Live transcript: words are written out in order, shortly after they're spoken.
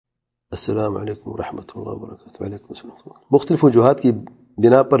السلام علیکم ورحمۃ اللہ وبرکاتہ۔ وعلیکم السلام۔ مختلف وجوہات کی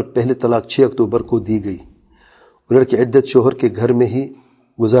بنا پر پہلے طلاق 6 اکتوبر کو دی گئی اور لڑکی عدت شوہر کے گھر میں ہی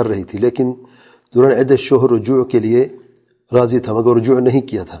گزار رہی تھی، لیکن دوران عدت شوہر رجوع کے لیے راضی تھا مگر رجوع نہیں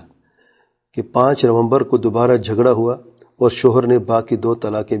کیا تھا کہ 5 نومبر کو دوبارہ جھگڑا ہوا اور شوہر نے باقی 2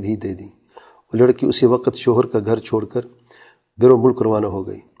 طلاقیں بھی دے دیں اور لڑکی اسی وقت شوہر کا گھر چھوڑ کر بیرون ملک روانہ ہو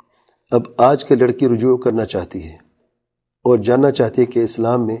گئی۔ اب آج کے لڑکی رجوع کرنا چاہتی ہے اور جاننا چاہتی ہے کہ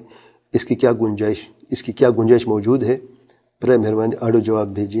اسلام میں اس کی کیا گنجائش موجود ہے۔ برائے مہربانی آڈیو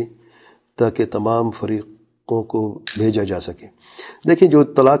جواب بھیجیے تاکہ تمام فریقوں کو بھیجا جا سکے۔ دیکھیں، جو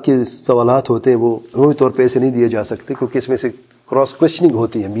طلاق کے سوالات ہوتے ہیں وہ عمومی طور پہ ایسے نہیں دیے جا سکتے، کیونکہ اس میں سے کراس کوشچننگ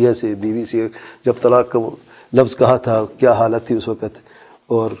ہوتی ہے میاں سے بیوی سے، جب طلاق کا لفظ کہا تھا کیا حالت تھی اس وقت،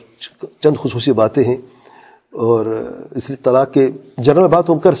 اور چند خصوصی باتیں ہیں، اور اس لیے طلاق کے جنرل بات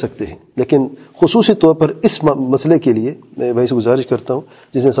ہم کر سکتے ہیں، لیکن خصوصی طور پر اس مسئلے کے لیے میں بھائی سے گزارش کرتا ہوں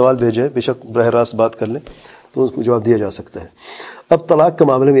جس نے سوال بھیجا ہے بے شک براہ راست بات کر لیں تو اس کو جواب دیا جا سکتا ہے۔ اب طلاق کے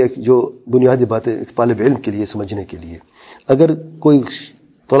معاملے میں ایک جو بنیادی باتیں ایک طالب علم کے لیے سمجھنے کے لیے، اگر کوئی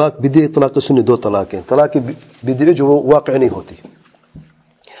طلاق بدعی طلاق سنی 2 طلاق ہیں، طلاق بدعی جو وہ واقع نہیں ہوتی۔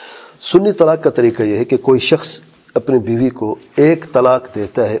 سنی طلاق کا طریقہ یہ ہے کہ کوئی شخص اپنی بیوی کو 1 طلاق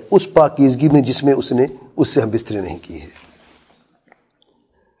دیتا ہے اس پاکیزگی میں جس میں اس نے اس سے ہم بستری نہیں کی ہے،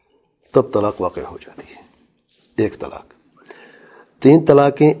 تب طلاق واقع ہو جاتی ہے۔ 1 طلاق۔ 3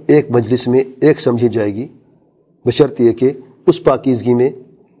 طلاقیں ایک مجلس میں ایک سمجھی جائے گی بشرط یہ کہ اس پاکیزگی میں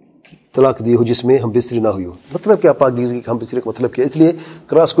طلاق دی ہو جس میں ہم بستری نہ ہوئی ہو۔ مطلب کیا پاکیزگی ہم بستری کا مطلب کیا؟ اس لیے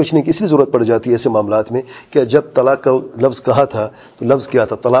کراس کوشچننگ کی اس لیے ضرورت پڑ جاتی ہے ایسے معاملات میں کہ جب طلاق کا لفظ کہا تھا تو لفظ کیا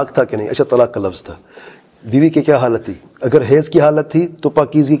تھا، طلاق تھا کہ نہیں؟ اچھا، طلاق کا لفظ تھا۔ بیوی کی کیا حالت تھی؟ اگر حیض کی حالت تھی تو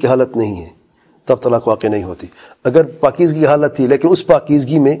پاکیزگی کی حالت نہیں ہے، تب طلاق واقع نہیں ہوتی۔ اگر پاکیزگی کی حالت تھی لیکن اس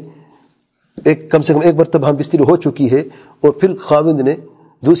پاکیزگی میں کم سے کم 1 مرتبہ ہم بستری ہو چکی ہے اور پھر خاوند نے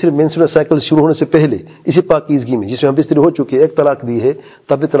دوسرے مینسٹرل سائیکل شروع ہونے سے پہلے اسی پاکیزگی میں جس میں ہم بستری ہو چکی ہے 1 طلاق دی ہے،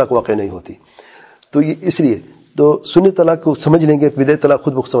 تب بھی طلاق واقع نہیں ہوتی۔ تو یہ اس لیے تو سنی طلاق کو سمجھ لیں گے تو بدعی طلاق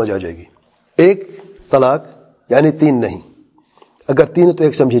خود بخود سمجھ آ جائے گی۔ 1 طلاق یعنی 3 نہیں، اگر 3 ہے تو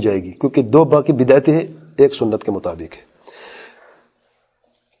 1 سمجھی جائے گی، کیونکہ 2 باقی بدعتیں ہیں، 1 سنت کے مطابق ہے۔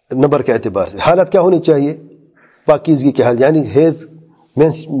 نمبر کے اعتبار سے حالت کیا ہونی چاہیے؟ پاکیزگی کی حالت، یعنی حیض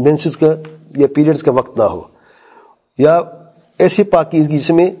مینسز کا یا پیریڈز کا وقت نہ ہو، یا ایسی پاکیزگی جس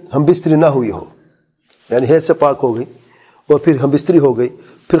میں ہم بستری نہ ہوئی ہو، یعنی حیض سے پاک ہو گئی اور پھر ہم بستری ہو گئی،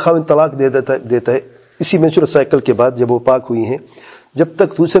 پھر خاوند طلاق دیتا ہے اسی مینسٹرل سائیکل کے بعد جب وہ پاک ہوئی ہیں۔ جب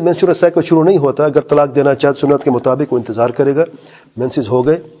تک دوسرے مینسٹرل سائیکل شروع نہیں ہوتا، اگر طلاق دینا چاہے سنت کے مطابق وہ انتظار کرے گا، مینسز ہو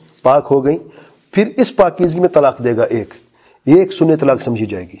گئے، پاک ہو گئی، پھر اس پاکیزگی میں طلاق دے گا 1، یہ 1 سنی طلاق سمجھی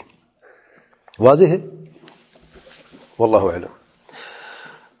جائے گی۔ واضح ہے؟ واللہ اعلم۔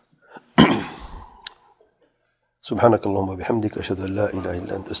 سبحانک اللہم و بحمدک اشہد ان لا الہ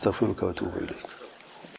الا انت استغفرک و اتوب الیک۔